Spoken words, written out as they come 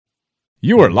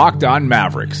You are Locked On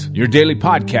Mavericks, your daily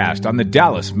podcast on the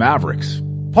Dallas Mavericks.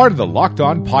 Part of the Locked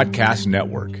On Podcast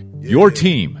Network, your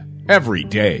team every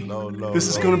day. This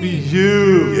is going to be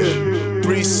huge. Yeah.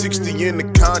 360 in the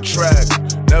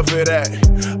contract, never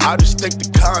that. I just take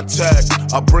the contact,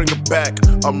 I bring it back.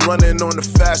 I'm running on the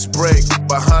fast break,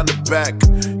 behind the back.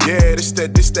 Yeah, this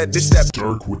that.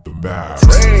 Dirk with the Mavs.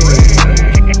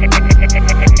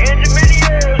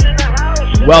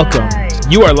 Welcome.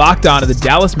 You are locked on to the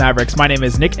Dallas Mavericks. My name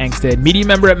is Nick Engstead, media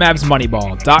member at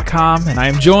MavsMoneyball.com, and I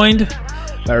am joined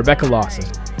by Rebecca Lawson.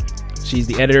 She's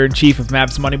the editor-in-chief of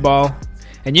Mavs Moneyball,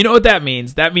 and you know what that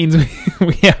means. That means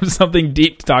we have something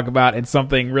deep to talk about and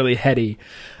something really heady,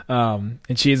 and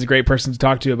she is a great person to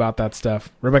talk to about that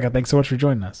stuff. Rebecca, thanks so much for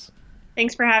joining us.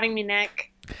 Thanks for having me,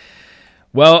 Nick.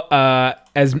 Well,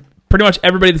 as pretty much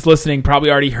everybody that's listening probably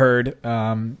already heard,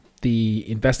 the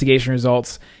investigation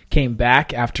results came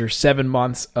back after 7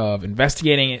 months of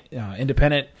investigating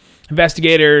independent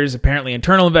investigators, apparently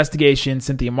internal investigation.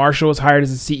 Cynthia Marshall was hired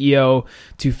as the CEO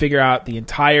to figure out the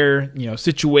entire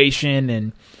situation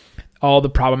and all the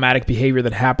problematic behavior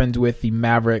that happened with the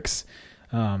Mavericks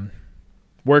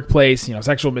workplace,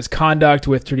 sexual misconduct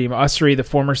with Tadima Usry, the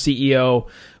former CEO,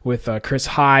 with Chris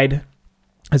Hyde,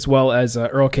 as well as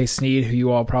Earl K. Snead, who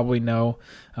you all probably know.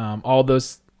 All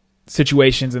those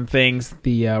situations and things,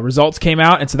 the results came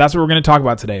out, and so that's what we're going to talk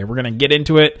about today. We're going to get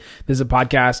into it. This is a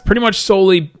podcast pretty much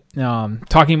solely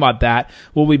talking about that.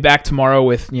 We'll be back tomorrow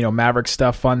with Maverick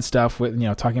stuff, fun stuff, with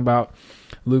talking about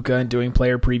Luka and doing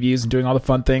player previews and doing all the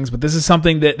fun things. But this is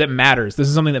something that matters. This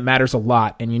is something that matters a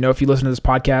lot. And if you listen to this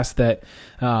podcast, that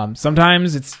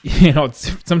sometimes it's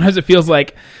sometimes it feels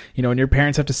like when your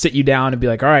parents have to sit you down and be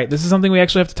like, all right, this is something we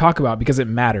actually have to talk about because it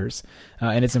matters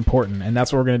and it's important. And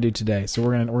that's what we're going to do today. So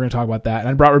we're gonna talk about that. And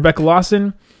I brought Rebecca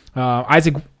Lawson.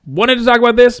 Isaac wanted to talk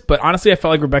about this, but honestly, I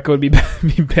felt like Rebecca would be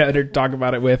better to talk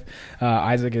about it with.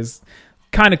 Isaac is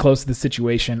kind of close to the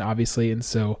situation, obviously, and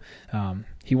so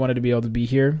he wanted to be able to be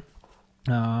here.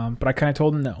 But I kind of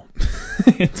told him no.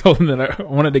 I told him that I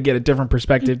wanted to get a different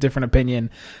perspective, different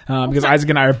opinion, because Isaac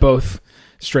and I are both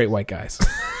straight white guys,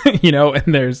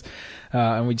 and there's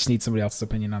and we just need somebody else's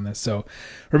opinion on this. So,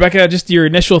 Rebecca, just your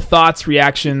initial thoughts,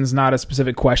 reactions, not a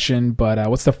specific question, but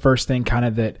what's the first thing kind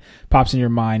of that pops in your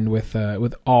mind with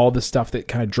all the stuff that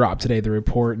kind of dropped today, the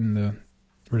report and the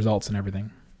results and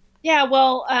everything? Yeah,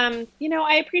 well,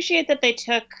 I appreciate that they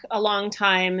took a long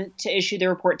time to issue the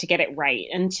report to get it right.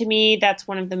 And to me, that's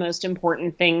one of the most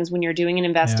important things when you're doing an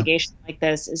investigation like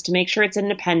this, is to make sure it's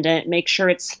independent, make sure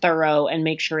it's thorough, and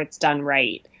make sure it's done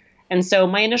right. And so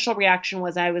my initial reaction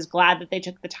was I was glad that they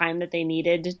took the time that they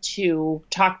needed to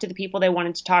talk to the people they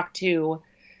wanted to talk to,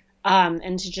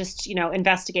 and to just,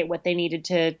 investigate what they needed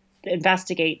to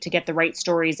investigate to get the right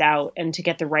stories out and to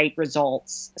get the right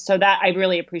results. So that I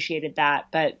really appreciated that.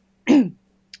 But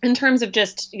in terms of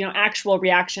just, actual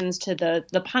reactions to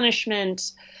the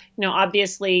punishment,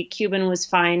 obviously Cuban was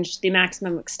fined the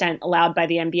maximum extent allowed by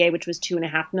the NBA, which was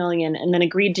 $2.5 million, and then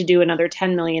agreed to do another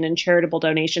 $10 million in charitable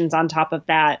donations on top of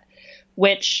that,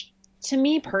 which to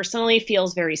me personally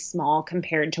feels very small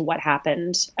compared to what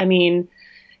happened. I mean,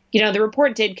 the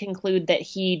report did conclude that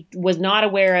he was not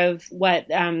aware of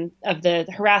what of the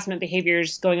harassment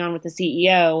behaviors going on with the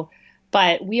CEO.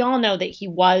 But we all know that he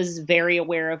was very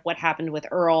aware of what happened with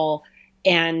Earl.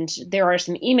 And there are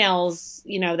some emails,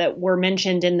 that were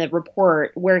mentioned in the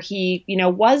report where he,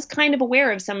 was kind of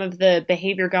aware of some of the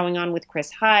behavior going on with Chris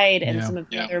Hyde and some of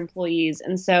the other employees.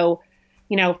 And so,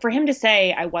 for him to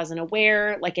say, I wasn't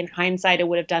aware, like in hindsight, I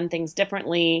would have done things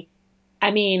differently.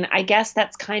 I mean, I guess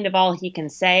that's kind of all he can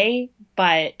say,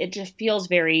 but it just feels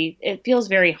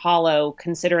very hollow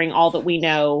considering all that we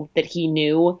know that he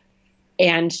knew.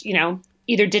 And,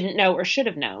 either didn't know or should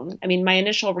have known. I mean, my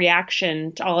initial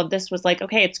reaction to all of this was like,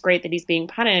 okay, it's great that he's being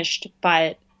punished,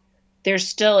 but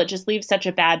it just leaves such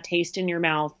a bad taste in your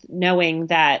mouth knowing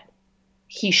that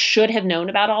he should have known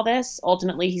about all this.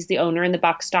 Ultimately, he's the owner and the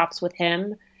buck stops with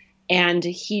him. And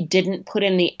he didn't put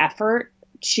in the effort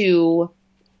to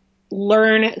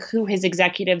learn who his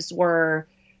executives were,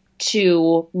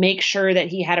 to make sure that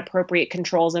he had appropriate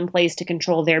controls in place to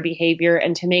control their behavior,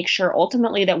 and to make sure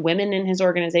ultimately that women in his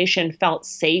organization felt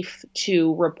safe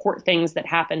to report things that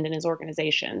happened in his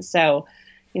organization. So,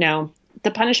 the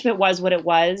punishment was what it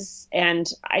was.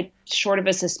 And short of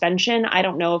a suspension, I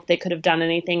don't know if they could have done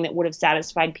anything that would have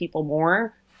satisfied people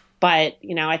more. But,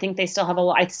 I think they still have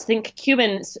I think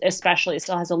Cuban especially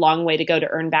still has a long way to go to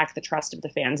earn back the trust of the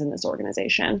fans in this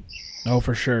organization. Oh,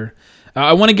 for sure.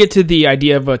 I want to get to the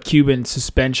idea of a Cuban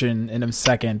suspension in a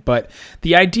second, but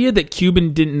the idea that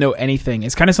Cuban didn't know anything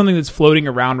is kind of something that's floating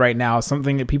around right now,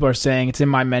 something that people are saying. It's in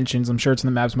my mentions. I'm sure it's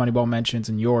in the Mavs Moneyball mentions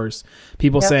and yours.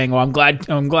 People saying, well, I'm glad,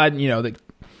 that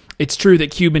it's true that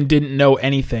Cuban didn't know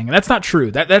anything. And that's not true.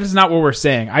 That is not what we're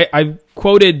saying. I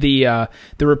quoted the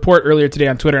report earlier today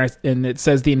on Twitter, and it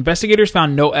says the investigators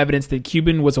found no evidence that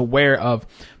Cuban was aware of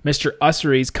Mr.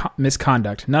 Usry's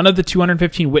misconduct. None of the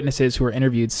 215 witnesses who were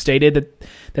interviewed stated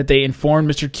that they informed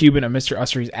Mr. Cuban of Mr.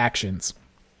 Usry's actions.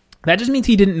 That just means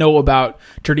he didn't know about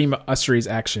Tareem Usry's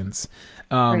actions.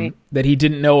 Right. That he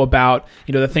didn't know about,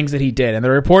 the things that he did. And the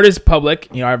report is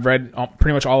public. I've read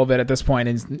pretty much all of it at this point.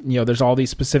 And, there's all these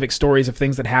specific stories of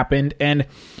things that happened. And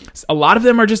a lot of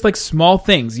them are just like small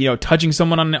things, touching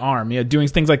someone on the arm, doing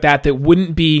things like that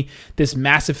wouldn't be this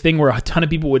massive thing where a ton of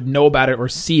people would know about it or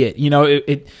see it.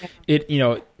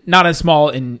 It not as small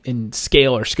in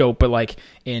scale or scope, but like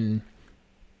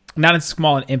not as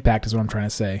small in impact is what I'm trying to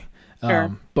say.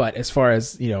 Sure. But as far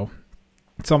as,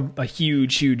 a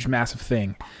huge, massive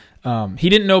thing. He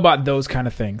didn't know about those kind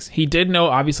of things. He did know,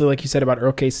 obviously, like you said, about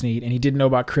Earl K. Snead, and he did know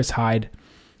about Chris Hyde,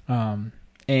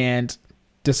 and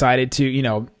decided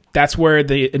to, that's where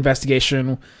the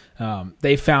investigation,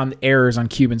 they found errors on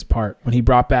Cuban's part when he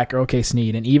brought back Earl K.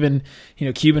 Snead. And even,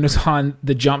 Cuban was on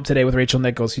The Jump today with Rachel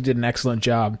Nichols, who did an excellent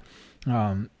job.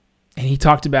 And he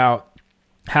talked about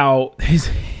how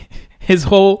his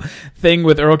whole thing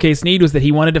with Earl K. Snead was that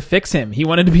he wanted to fix him. He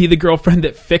wanted to be the girlfriend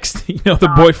that fixed,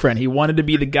 the boyfriend. He wanted to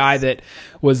be the guy that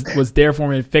was there for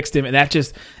him and fixed him. And that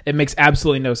it makes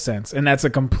absolutely no sense. And that's the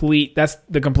complete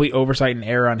oversight and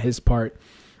error on his part.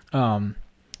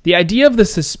 The idea of the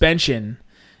suspension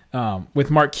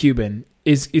with Mark Cuban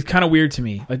is kind of weird to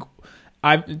me. Like,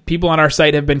 people on our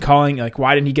site have been calling, like,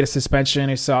 why didn't he get a suspension?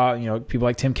 I saw, people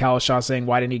like Tim Calishaw saying,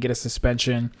 why didn't he get a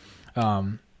suspension?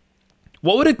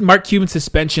 What would a Mark Cuban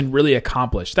suspension really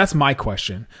accomplish? That's my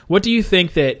question. What do you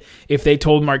think that if they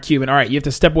told Mark Cuban, all right, you have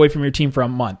to step away from your team for a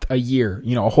month, a year,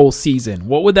 a whole season,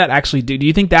 what would that actually do? Do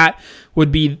you think that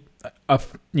would be a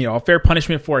fair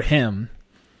punishment for him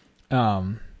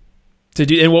to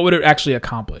do, and what would it actually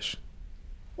accomplish?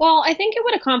 Well, I think it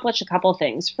would accomplish a couple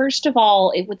things. First of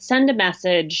all, it would send a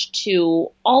message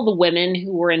to all the women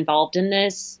who were involved in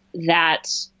this that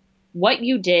what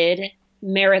you did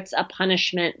merits a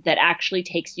punishment that actually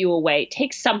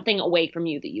takes something away from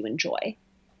you that you enjoy.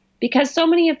 Because so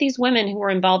many of these women who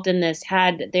were involved in this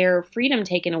had their freedom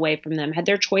taken away from them, had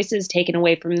their choices taken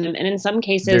away from them, and in some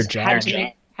cases had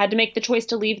to make the choice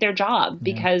to leave their job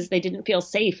because they didn't feel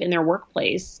safe in their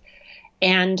workplace.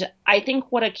 And I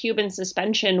think what a Cuban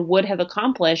suspension would have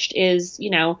accomplished is,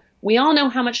 we all know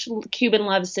how much Cuban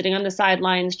loves sitting on the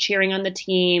sidelines, cheering on the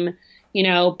team,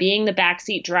 being the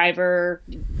backseat driver,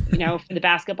 for the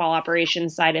basketball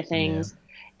operations side of things.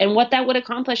 Yeah. And what that would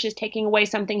accomplish is taking away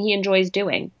something he enjoys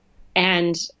doing.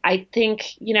 And I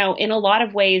think, in a lot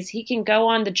of ways, he can go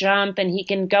on The Jump and he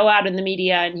can go out in the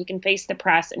media and he can face the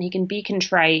press and he can be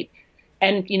contrite.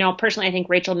 And, personally, I think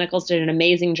Rachel Nichols did an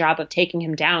amazing job of taking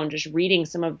him down, just reading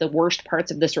some of the worst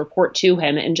parts of this report to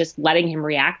him and just letting him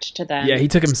react to them. Yeah, he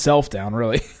took himself down,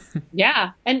 really.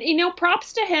 Yeah. And,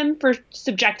 props to him for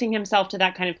subjecting himself to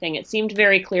that kind of thing. It seemed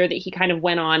very clear that he kind of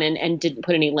went on and didn't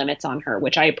put any limits on her,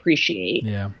 which I appreciate.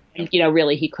 Yeah. And,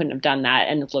 really, he couldn't have done that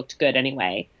and it looked good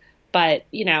anyway. But,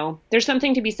 there's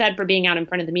something to be said for being out in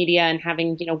front of the media and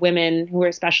having, women who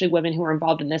are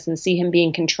involved in this and see him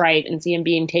being contrite and see him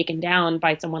being taken down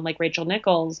by someone like Rachel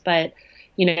Nichols. But,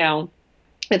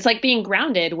 it's like being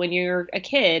grounded when you're a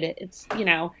kid. It's,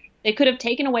 they could have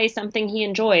taken away something he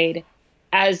enjoyed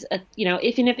as,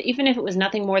 even if it was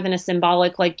nothing more than a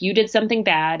symbolic, like, you did something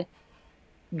bad.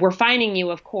 We're fining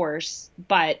you, of course,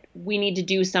 but we need to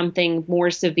do something more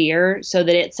severe so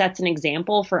that it sets an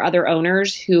example for other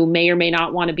owners who may or may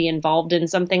not want to be involved in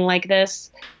something like this,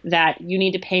 that you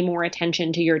need to pay more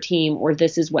attention to your team or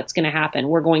this is what's going to happen.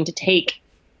 We're going to take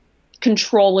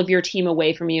control of your team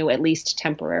away from you, at least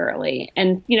temporarily.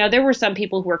 And, there were some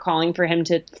people who were calling for him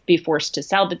to be forced to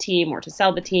sell the team or to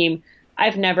sell the team.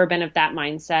 I've never been of that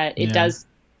mindset. It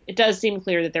does seem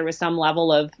clear that there was some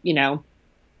level of,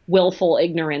 willful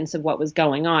ignorance of what was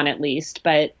going on, at least.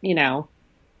 But,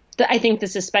 I think the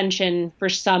suspension for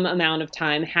some amount of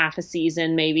time, half a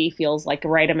season maybe, feels like the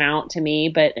right amount to me.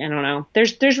 But I don't know.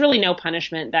 There's really no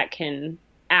punishment that can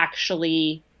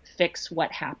actually fix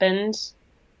what happened.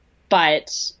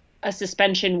 But a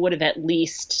suspension would have at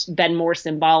least been more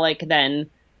symbolic than,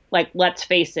 like, let's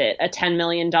face it, a $10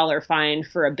 million fine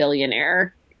for a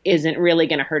billionaire isn't really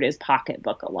going to hurt his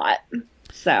pocketbook a lot.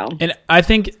 So, and I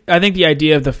think the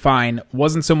idea of the fine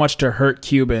wasn't so much to hurt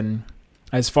Cuban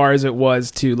as far as it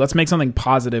was to let's make something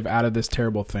positive out of this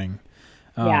terrible thing.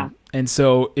 Yeah. And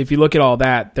so if you look at all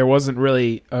that, there wasn't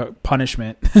really a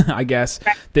punishment, I guess.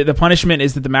 The punishment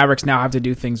is that the Mavericks now have to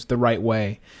do things the right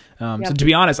way. So to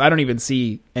be honest, I don't even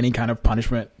see any kind of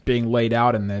punishment being laid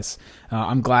out in this.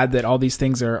 I'm glad that all these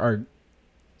things are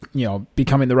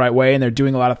becoming the right way, and they're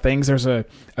doing a lot of things. There's a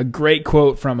great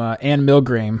quote from Anne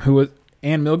Milgram, who was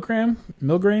Anne Milgram,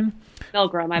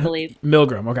 I believe.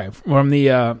 Milgram, okay. From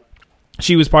the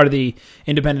she was part of the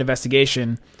independent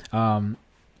investigation.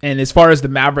 And as far as the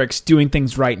Mavericks doing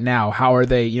things right now, how are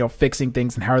they, fixing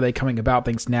things and how are they coming about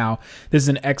things now? This is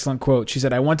an excellent quote. She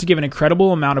said, "I want to give an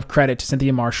incredible amount of credit to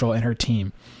Cynthia Marshall and her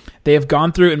team. They have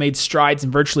gone through and made strides in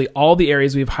virtually all the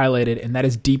areas we've highlighted, and that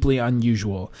is deeply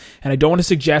unusual. And I don't want to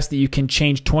suggest that you can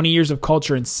change 20 years of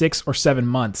culture in 6 or 7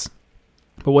 months.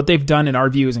 But what they've done, in our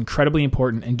view, is incredibly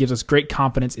important and gives us great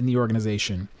confidence in the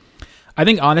organization." I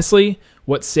think, honestly,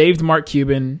 what saved Mark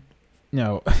Cuban,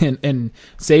 and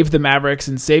saved the Mavericks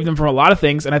and saved them from a lot of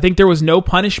things, and I think there was no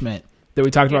punishment that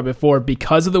we talked about before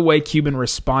because of the way Cuban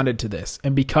responded to this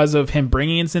and because of him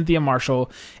bringing in Cynthia Marshall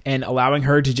and allowing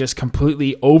her to just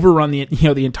completely overrun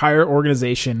the entire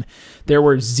organization. There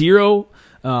were 0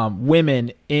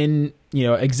 women in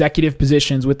executive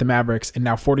positions with the Mavericks, and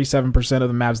now 47% of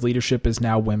the Mavs leadership is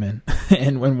now women,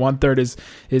 and when 1/3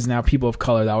 is now people of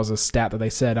color. That was a stat that they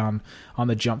said on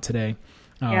the Jump today.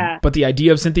 But the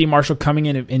idea of Cynthia Marshall coming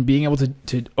in and being able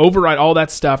to override all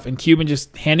that stuff, and Cuban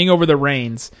just handing over the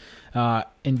reins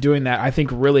and doing that, I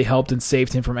think really helped and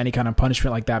saved him from any kind of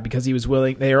punishment like that, because he was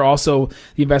willing. They are also,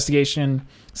 the investigation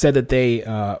said that they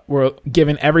were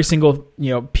given every single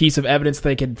piece of evidence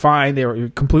they could find. They were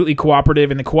completely cooperative,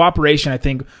 and the cooperation, I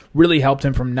think, really helped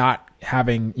him from not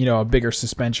having a bigger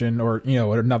suspension or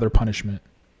another punishment.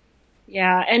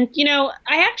 Yeah. And,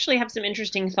 I actually have some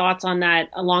interesting thoughts on that,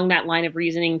 along that line of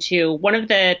reasoning too. One of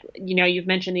the, you've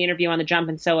mentioned the interview on the Jump,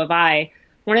 and so have I.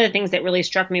 One of the things that really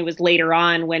struck me was later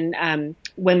on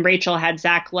when Rachel had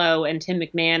Zach Lowe and Tim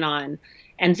McMahon on,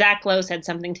 and Zach Lowe said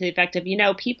something to the effect of,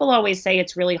 people always say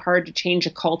it's really hard to change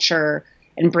a culture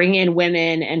and bring in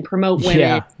women and promote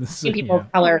women, people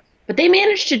of color. But they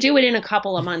managed to do it in a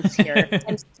couple of months here.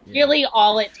 And really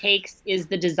all it takes is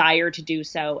the desire to do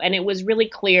so. And it was really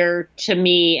clear to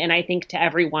me, and I think to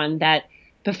everyone, that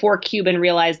before Cuban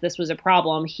realized this was a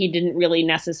problem, he didn't really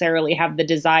necessarily have the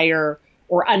desire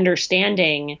or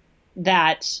understanding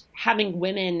that having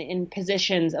women in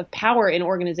positions of power in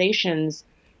organizations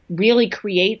really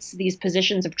creates these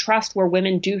positions of trust where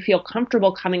women do feel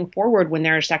comfortable coming forward when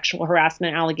there are sexual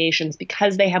harassment allegations,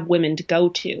 because they have women to go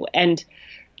to. And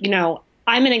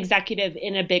I'm an executive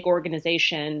in a big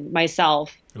organization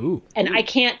myself. Ooh. And I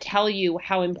can't tell you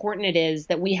how important it is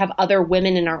that we have other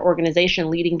women in our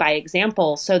organization leading by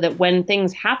example, so that when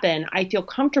things happen, I feel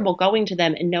comfortable going to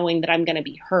them and knowing that I'm going to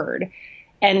be heard.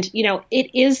 And, it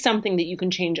is something that you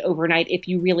can change overnight if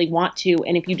you really want to,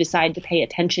 and if you decide to pay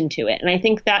attention to it. And I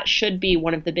think that should be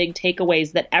one of the big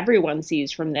takeaways that everyone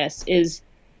sees from this is,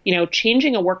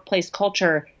 changing a workplace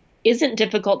culture isn't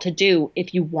difficult to do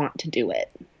if you want to do it.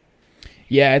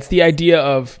 Yeah, it's the idea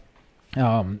of,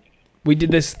 we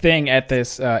did this thing at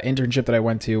this internship that I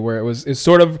went to where it's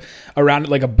sort of around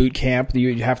like a boot camp.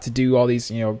 You have to do all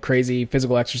these, crazy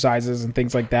physical exercises and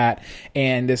things like that.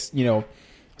 And this,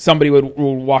 somebody would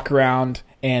walk around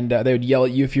and they would yell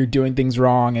at you if you're doing things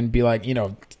wrong and be like,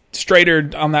 straighter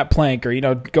on that plank,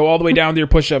 or, go all the way down to your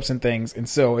push-ups and things. And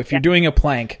so if you're doing a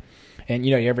plank, and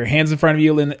you have your hands in front of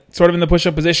you, sort of in the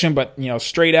push-up position, but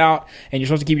straight out, and you're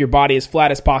supposed to keep your body as flat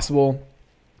as possible.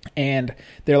 And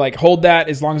they're like, hold that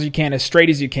as long as you can, as straight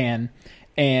as you can.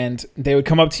 And they would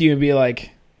come up to you and be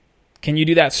like, can you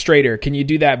do that straighter? Can you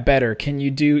do that better? Can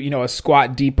you do, a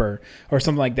squat deeper or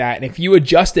something like that? And if you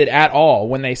adjusted at all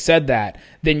when they said that,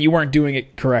 then you weren't doing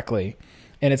it correctly.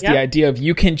 And it's the idea of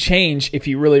you can change if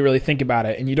you really, really think about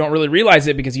it. And you don't really realize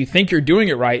it because you think you're doing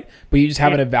it right, but you just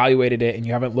haven't evaluated it, and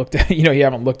you haven't looked at, you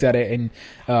haven't looked at it, and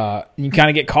you kind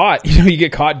of get caught. You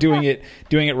get caught doing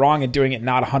it wrong and doing it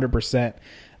not 100%.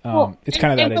 It's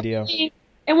kind of that idea.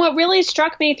 And what really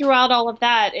struck me throughout all of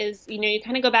that is, you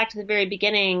kind of go back to the very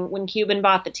beginning when Cuban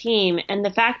bought the team, and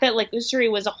the fact that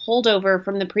Usuri was a holdover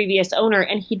from the previous owner,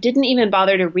 and he didn't even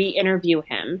bother to re-interview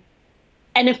him.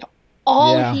 And if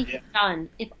all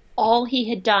he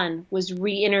had done was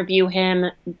re-interview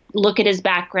him, look at his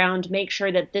background, make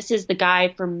sure that this is the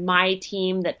guy for my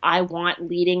team that I want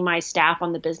leading my staff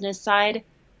on the business side.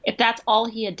 If that's all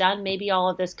he had done, maybe all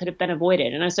of this could have been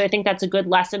avoided. And so I think that's a good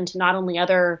lesson to not only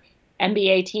other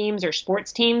NBA teams or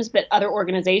sports teams, but other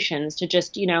organizations to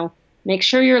just, make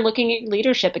sure you're looking at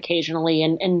leadership occasionally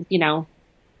and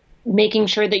making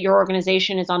sure that your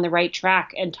organization is on the right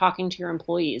track and talking to your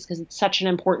employees, because it's such an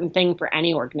important thing for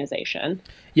any organization.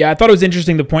 Yeah, I thought it was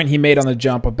interesting the point he made on the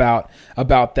jump about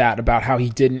how he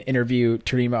didn't interview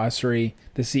Tareema Ussery,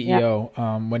 the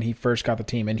CEO, when he first got the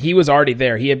team. And he was already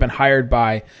there. He had been hired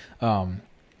by, oh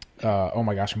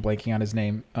my gosh, I'm blanking on his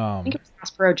name. I think it was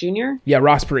Ross Perot Jr.? Yeah,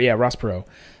 Ross Perot.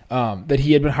 That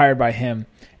he had been hired by him.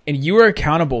 And you were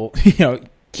accountable,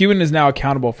 Cuban is now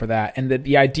accountable for that. And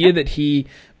the idea that he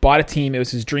bought a team, it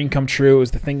was his dream come true. It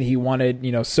was the thing that he wanted,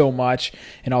 so much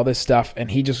and all this stuff. And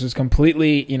he just was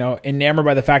completely, enamored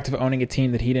by the fact of owning a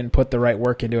team that he didn't put the right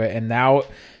work into it. And now,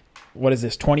 what is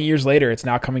this, 20 years later, it's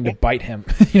now coming to bite him,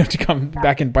 to come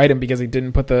back and bite him because he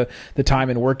didn't put the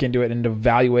time and work into it and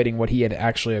evaluating what he had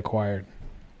actually acquired.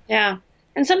 Yeah.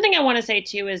 And something I want to say,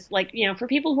 too, is for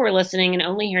people who are listening and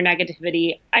only hear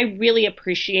negativity, I really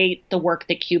appreciate the work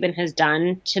that Cuban has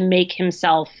done to make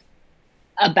himself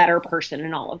a better person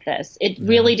in all of this. It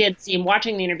really did seem,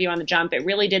 watching the interview on the jump, it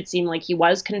really did seem like he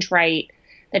was contrite,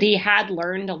 that he had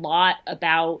learned a lot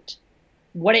about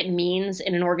what it means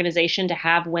in an organization to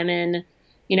have women,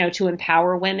 to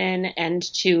empower women and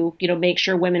to, make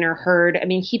sure women are heard. I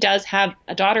mean, he does have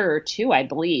a daughter or two, I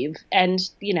believe. And,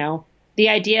 the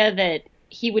idea that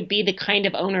he would be the kind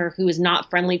of owner who is not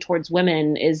friendly towards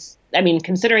women is,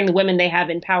 considering the women they have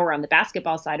in power on the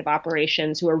basketball side of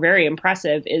operations, who are very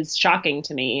impressive, is shocking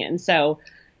to me. And so,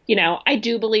 I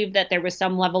do believe that there was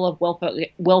some level of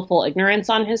willful ignorance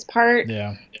on his part.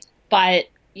 Yeah. But,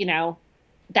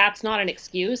 that's not an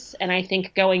excuse. And I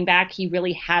think going back, he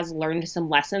really has learned some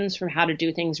lessons from how to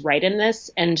do things right in this.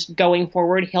 And going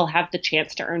forward, he'll have the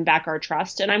chance to earn back our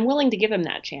trust. And I'm willing to give him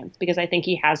that chance because I think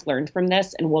he has learned from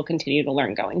this and will continue to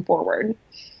learn going forward.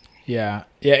 Yeah.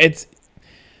 Yeah.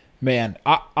 Man,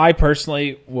 I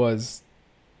personally was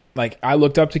I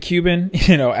looked up to Cuban,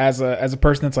 as a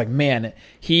person that's man,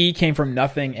 he came from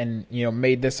nothing and,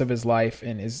 made this of his life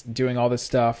and is doing all this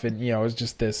stuff. And, it was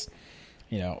just this,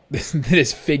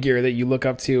 this figure that you look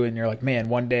up to and you're like, man,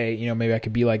 one day, maybe I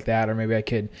could be like that, or maybe I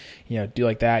could, do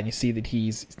like that. And you see that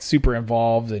he's super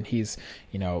involved and he's,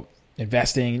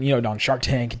 investing, on Shark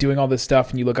Tank, doing all this stuff,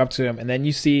 and you look up to him and then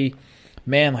you see,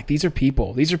 man, these are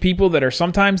people that are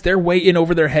sometimes they're way in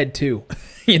over their head too.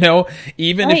 Even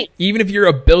if you're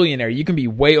a billionaire, you can be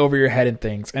way over your head in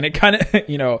things. And it kind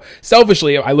of,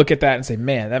 selfishly, I look at that and say,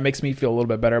 man, that makes me feel a little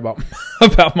bit better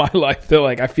about my life. Feel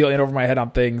I feel in over my head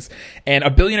on things, and a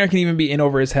billionaire can even be in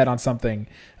over his head on something.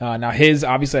 Now his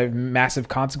obviously have massive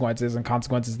consequences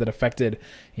that affected,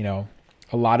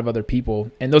 a lot of other people.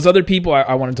 And those other people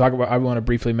I want to talk about, I want to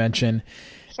briefly mention.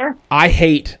 Sure.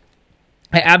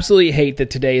 I absolutely hate that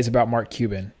today is about Mark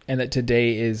Cuban, and that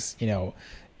today is,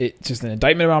 it's just an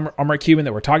indictment on Mark Cuban,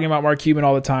 that we're talking about Mark Cuban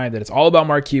all the time, that it's all about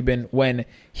Mark Cuban when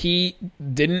he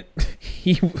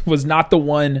was not the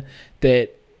one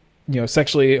that,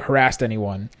 sexually harassed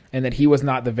anyone, and that he was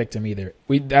not the victim either.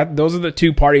 Those are the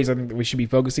two parties I think that we should be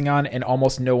focusing on, and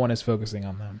almost no one is focusing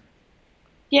on them.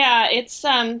 Yeah, it's,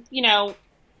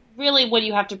 really what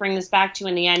you have to bring this back to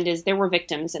in the end is there were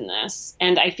victims in this.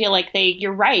 And I feel like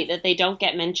you're right that they don't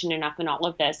get mentioned enough in all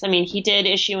of this. He did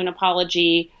issue an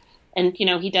apology and,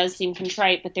 he does seem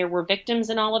contrite, but there were victims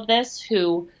in all of this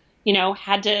who,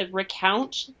 had to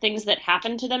recount things that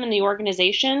happened to them in the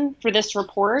organization for this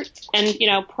report. And,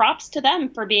 props to them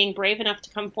for being brave enough to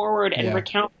come forward and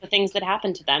recount the things that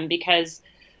happened to them, because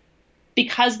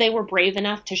they were brave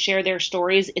enough to share their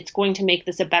stories, it's going to make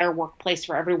this a better workplace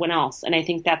for everyone else. And I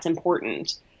think that's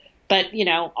important. But,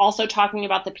 also talking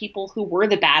about the people who were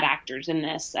the bad actors in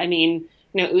this.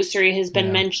 Ussery has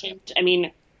been mentioned.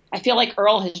 I feel like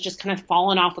Earl has just kind of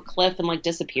fallen off a cliff and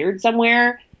disappeared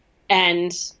somewhere.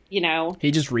 And,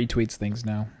 he just retweets things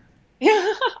now.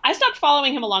 Yeah, I stopped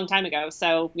following him a long time ago.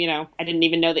 So, I didn't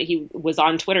even know that he was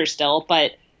on Twitter still.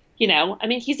 But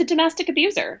he's a domestic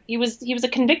abuser. He was a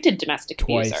convicted domestic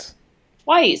abuser.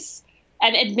 Twice.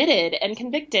 And admitted and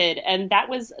convicted. And that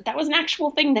was an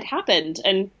actual thing that happened.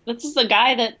 And this is a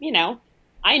guy that,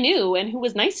 I knew and who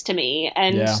was nice to me.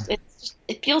 And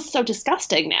it feels so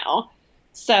disgusting now.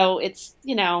 So it's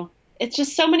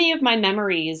just so many of my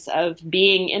memories of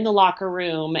being in the locker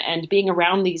room and being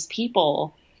around these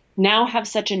people now have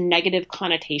such a negative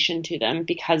connotation to them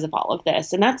because of all of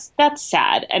this. And that's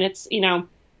sad. And it's,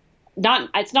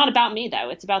 it's not about me though.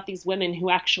 It's about these women who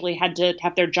actually had to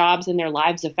have their jobs and their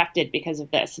lives affected because of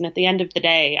this. And at the end of the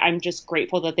day, I'm just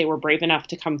grateful that they were brave enough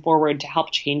to come forward to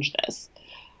help change this.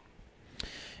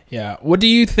 Yeah. What do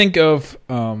you think of,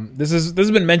 this has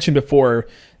been mentioned before.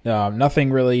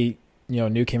 Nothing really,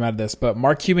 new came out of this, but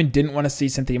Mark Cuban didn't want to see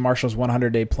Cynthia Marshall's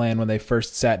 100-day plan when they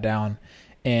first sat down.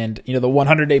 And, the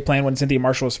 100-day plan when Cynthia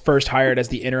Marshall was first hired as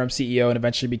the interim CEO and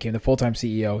eventually became the full-time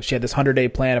CEO, she had this 100-day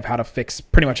plan of how to fix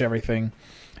pretty much everything.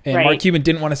 And Mark Cuban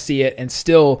didn't want to see it, and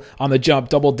still on the jump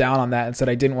doubled down on that and said,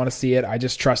 I didn't want to see it. I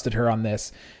just trusted her on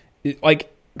this.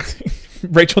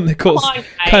 Rachel Nichols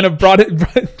kind of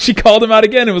she called him out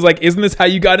again and was like, isn't this how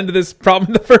you got into this problem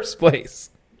in the first place?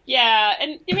 Yeah,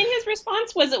 and I mean, his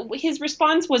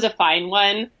response was a fine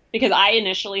one, because I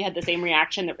initially had the same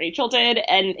reaction that Rachel did,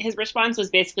 and his response was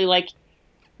basically like,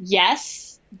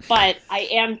 yes, but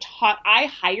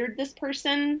I hired this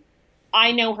person.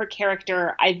 I know her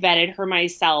character. I vetted her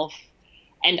myself,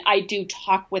 and I do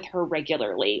talk with her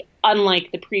regularly,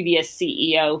 unlike the previous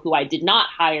CEO who I did not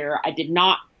hire. I did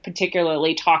not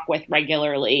particularly talk with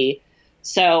regularly.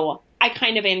 So I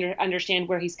kind of understand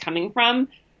where he's coming from.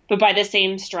 But by the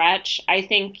same stretch, I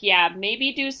think,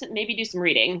 maybe do some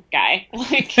reading, guy.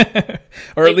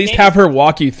 Or at least have her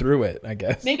walk you through it, I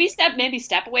guess. Maybe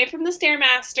step away from the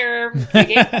Stairmaster,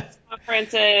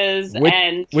 conferences,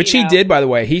 which he did, by the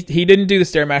way. He didn't do the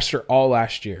Stairmaster all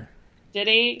last year. Did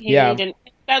he? He didn't.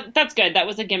 That's good. That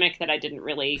was a gimmick that I didn't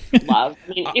really love.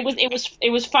 I mean,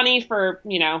 it was funny for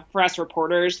us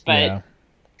reporters, but. Yeah.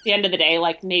 At the end of the day,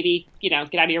 maybe, get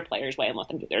out of your player's way and let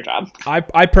them do their job.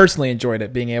 I personally enjoyed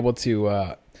it, being able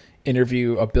to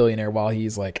interview a billionaire while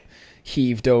he's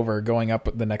heaved over going up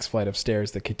the next flight of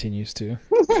stairs that continues to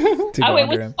it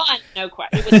was him. Fun. No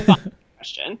question. It was fun.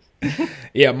 Question.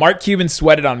 Yeah, Mark Cuban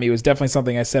sweated on me was definitely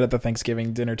something I said at the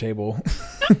Thanksgiving dinner table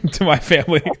to my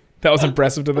family. That was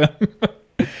impressive to them.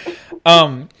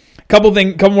 Couple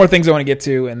more things I want to get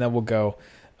to, and then we'll go.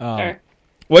 Sure.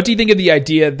 What do you think of the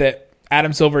idea that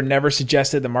Adam Silver never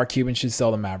suggested that Mark Cuban should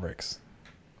sell the Mavericks?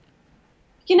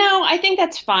 I think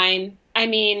that's fine. I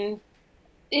mean,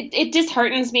 it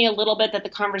disheartens me a little bit that the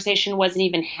conversation wasn't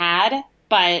even had,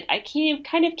 but I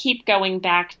kind of keep going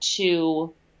back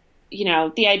to,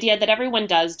 the idea that everyone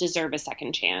does deserve a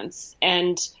second chance.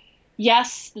 And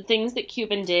yes, the things that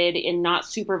Cuban did in not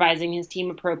supervising his team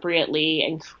appropriately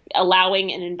and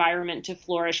allowing an environment to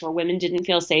flourish where women didn't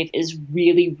feel safe is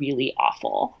really, really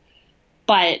awful.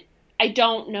 But I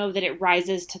don't know that it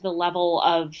rises to the level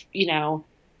of,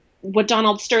 what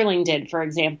Donald Sterling did, for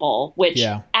example, which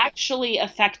actually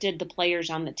affected the players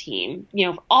on the team.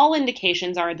 All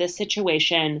indications are this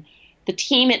situation, the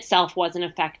team itself wasn't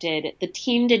affected. The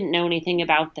team didn't know anything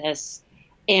about this.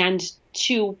 And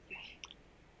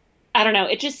I don't know,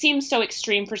 it just seems so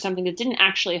extreme for something that didn't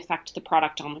actually affect the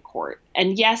product on the court.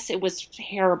 And yes, it was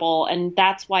terrible. And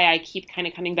that's why I keep kind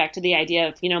of coming back to the idea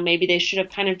of, maybe they should have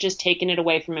kind of just taken it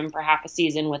away from him for half a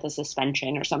season with a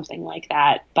suspension or something like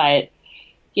that. But,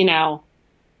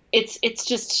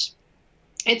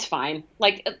 it's fine.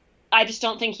 I just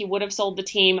don't think he would have sold the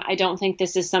team. I don't think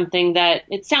this is something that,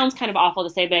 it sounds kind of awful to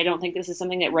say, but I don't think this is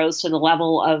something that rose to the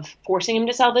level of forcing him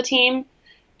to sell the team.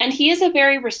 And he is a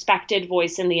very respected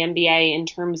voice in the NBA in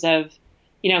terms of,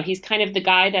 he's kind of the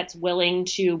guy that's willing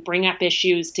to bring up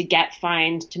issues, to get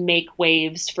fined, to make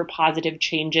waves for positive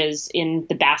changes in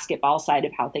the basketball side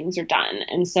of how things are done.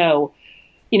 And so,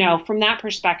 from that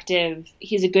perspective,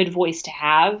 he's a good voice to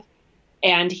have.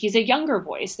 And he's a younger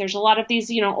voice. There's a lot of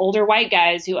these, older white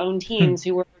guys who own teams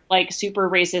who were super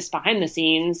racist behind the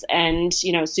scenes and,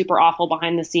 super awful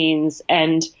behind the scenes.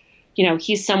 And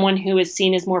he's someone who is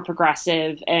seen as more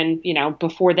progressive and,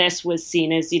 before this was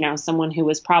seen as, someone who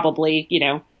was probably,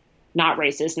 not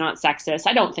racist, not sexist.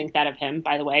 I don't think that of him,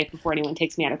 by the way, before anyone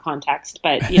takes me out of context.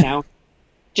 But, he's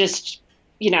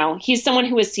someone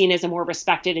who is seen as a more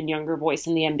respected and younger voice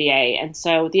in the NBA. And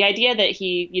so the idea that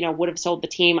he, would have sold the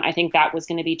team, I think that was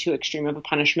going to be too extreme of a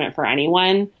punishment for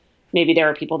anyone. Maybe there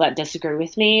are people that disagree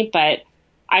with me, but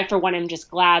I, for one, am just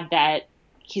glad that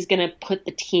he's going to put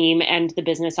the team and the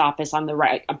business office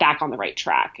back on the right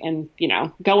track. And,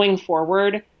 going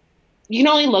forward, you can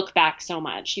only look back so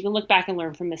much. You can look back and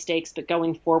learn from mistakes, but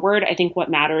going forward, I think what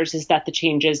matters is that the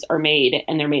changes are made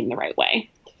and they're made in the right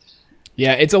way.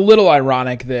 Yeah, it's a little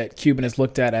ironic that Cuban is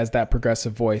looked at as that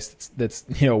progressive voice that's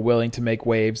willing to make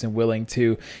waves and willing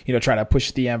to, try to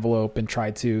push the envelope and try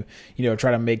to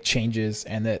make changes,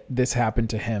 and that this happened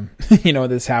to him.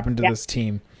 This happened to this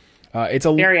team. It's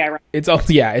very ironic.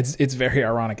 It's very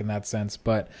ironic in that sense.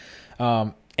 But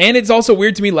and it's also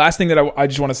weird to me. Last thing that I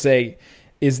just want to say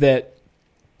is that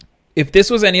if this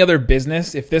was any other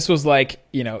business, if this was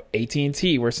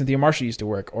AT&T where Cynthia Marshall used to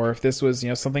work, or if this was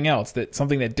something else,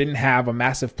 something that didn't have a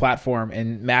massive platform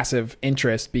and massive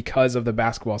interest because of the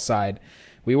basketball side,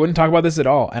 we wouldn't talk about this at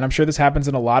all. And I'm sure this happens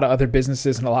in a lot of other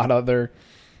businesses and a lot of other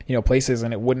places,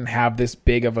 and it wouldn't have this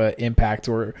big of an impact.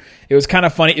 Or it was kind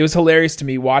of funny. It was hilarious to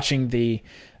me watching the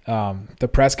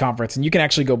press conference, and you can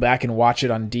actually go back and watch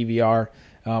it on DVR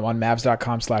on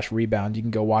Mavs.com/rebound. You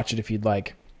can go watch it if you'd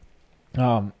like.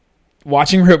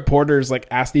 Watching reporters like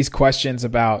ask these questions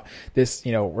about this,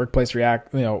 workplace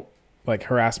like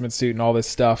harassment suit and all this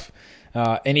stuff.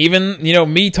 And even,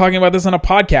 me talking about this on a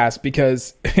podcast,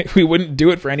 because we wouldn't do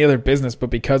it for any other business, but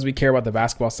because we care about the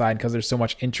basketball side, because there's so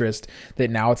much interest, that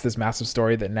now it's this massive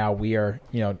story that now we are,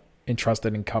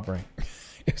 entrusted in covering.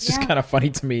 It's just kind of funny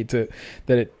to me that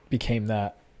it became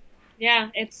that. Yeah,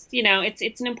 it's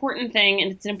an important thing,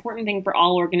 and it's an important thing for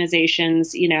all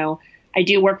organizations. I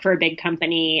do work for a big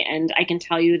company, and I can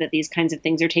tell you that these kinds of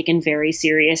things are taken very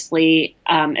seriously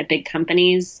at big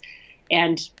companies.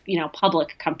 And,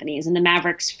 public companies, and the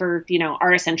Mavericks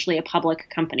are essentially a public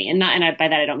company. And by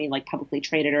that, I don't mean like publicly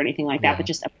traded or anything like that, but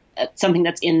just something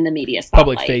that's in the media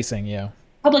spotlight. Public facing. Yeah.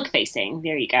 Public facing.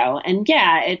 There you go. And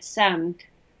yeah, it's,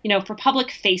 for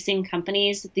public facing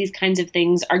companies, these kinds of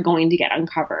things are going to get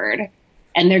uncovered,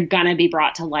 and they're going to be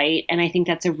brought to light. And I think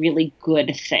that's a really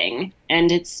good thing.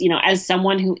 And it's, as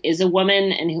someone who is a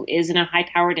woman and who is in a high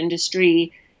powered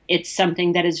industry, it's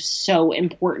something that is so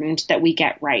important that we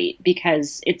get right,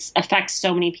 because it affects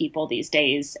so many people these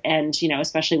days. And,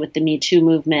 especially with the Me Too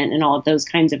movement and all of those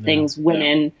kinds of things,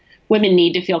 women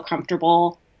need to feel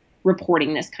comfortable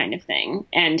reporting this kind of thing.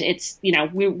 And it's,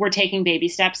 we're taking baby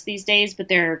steps these days, but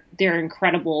they're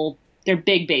incredible. They're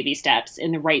big baby steps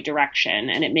in the right direction.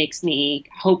 And it makes me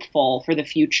hopeful for the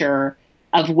future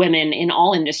of women in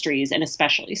all industries, and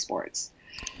especially sports.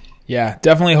 Yeah,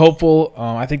 definitely hopeful.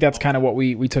 I think that's kind of what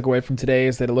we took away from today,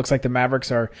 is that it looks like the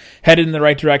Mavericks are headed in the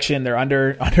right direction. They're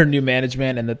under new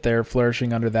management, and that they're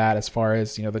flourishing under that as far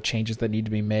as, the changes that need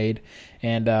to be made.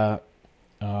 And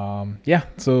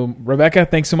so Rebecca,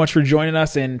 thanks so much for joining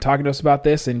us and talking to us about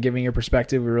this and giving your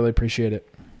perspective. We really appreciate it.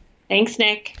 Thanks,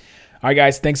 Nick. All right,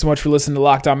 guys, thanks so much for listening to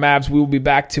Locked On Mavs. We will be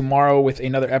back tomorrow with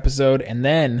another episode, and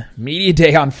then Media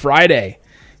Day on Friday.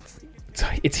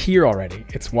 It's here already.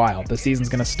 It's wild. The season's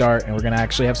going to start, and we're going to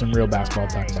actually have some real basketball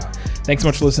to talk about. Thanks so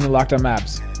much for listening to Locked On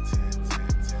Mavs.